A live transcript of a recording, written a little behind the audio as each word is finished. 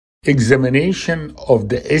Examination of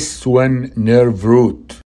the S1 nerve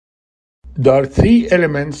root. There are three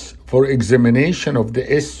elements for examination of the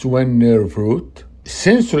S1 nerve root: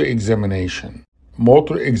 sensory examination,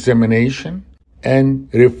 motor examination, and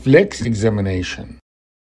reflex examination.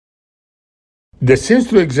 The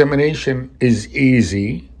sensory examination is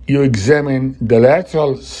easy. You examine the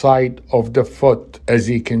lateral side of the foot, as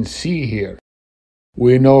you can see here.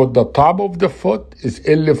 We know the top of the foot is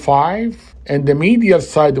L5 and the medial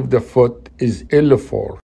side of the foot is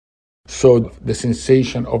L4. So the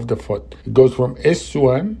sensation of the foot, it goes from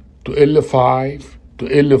S1 to L5 to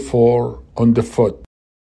L4 on the foot.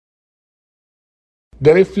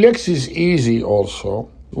 The reflex is easy also.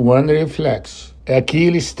 One reflex,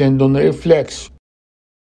 Achilles tendon reflex.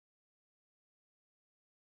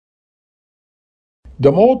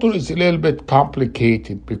 The motor is a little bit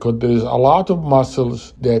complicated because there is a lot of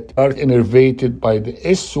muscles that are innervated by the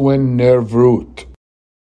S1 nerve root.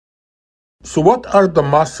 So what are the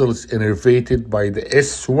muscles innervated by the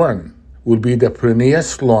S1? Will be the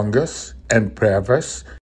peroneus, longus, and brevis.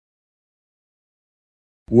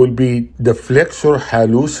 Will be the flexor,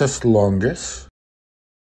 hallucis, longus.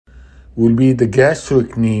 Will be the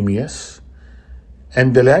gastrocnemius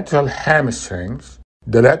and the lateral hamstrings.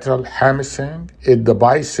 The lateral hamstring is the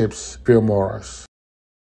biceps femoris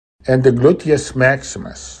and the gluteus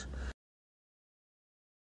maximus.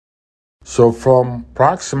 So from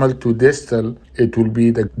proximal to distal, it will be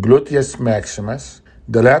the gluteus maximus,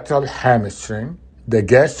 the lateral hamstring, the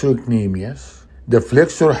gastrocnemius, the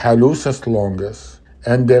flexor hallucis longus,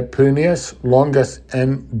 and the peroneus, longus,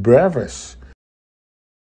 and brevis.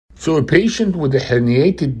 So a patient with a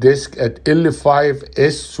herniated disc at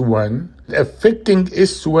L5-S1 affecting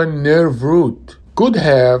S1 nerve root could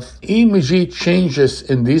have immediate changes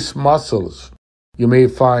in these muscles. You may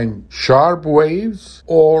find sharp waves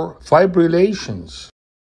or fibrillations.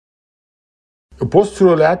 A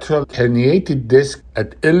posterolateral herniated disc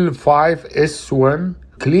at L5-S1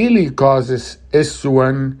 clearly causes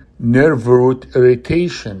S1 nerve root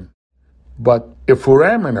irritation. But a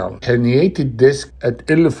foraminal herniated disc at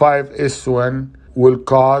L5-S1 will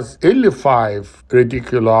cause L5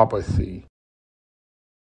 radiculopathy.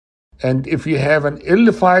 And if you have an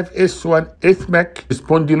L5-S1 ethmic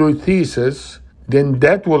spondylolisthesis, then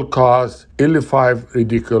that will cause L5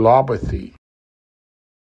 radiculopathy.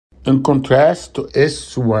 In contrast to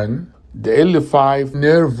S1, the L5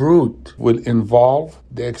 nerve root will involve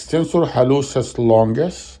the extensor hallucis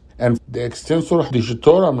longus and the extensor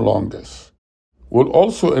digitorum longus. Will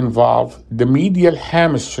also involve the medial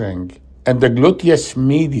hamstring and the gluteus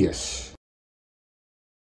medius.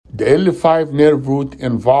 The L5 nerve root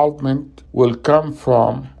involvement will come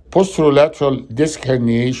from posterolateral disc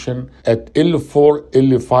herniation at L4,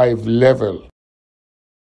 L5 level.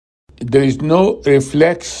 There is no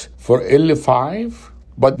reflex for L5,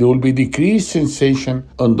 but there will be decreased sensation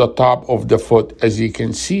on the top of the foot, as you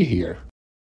can see here.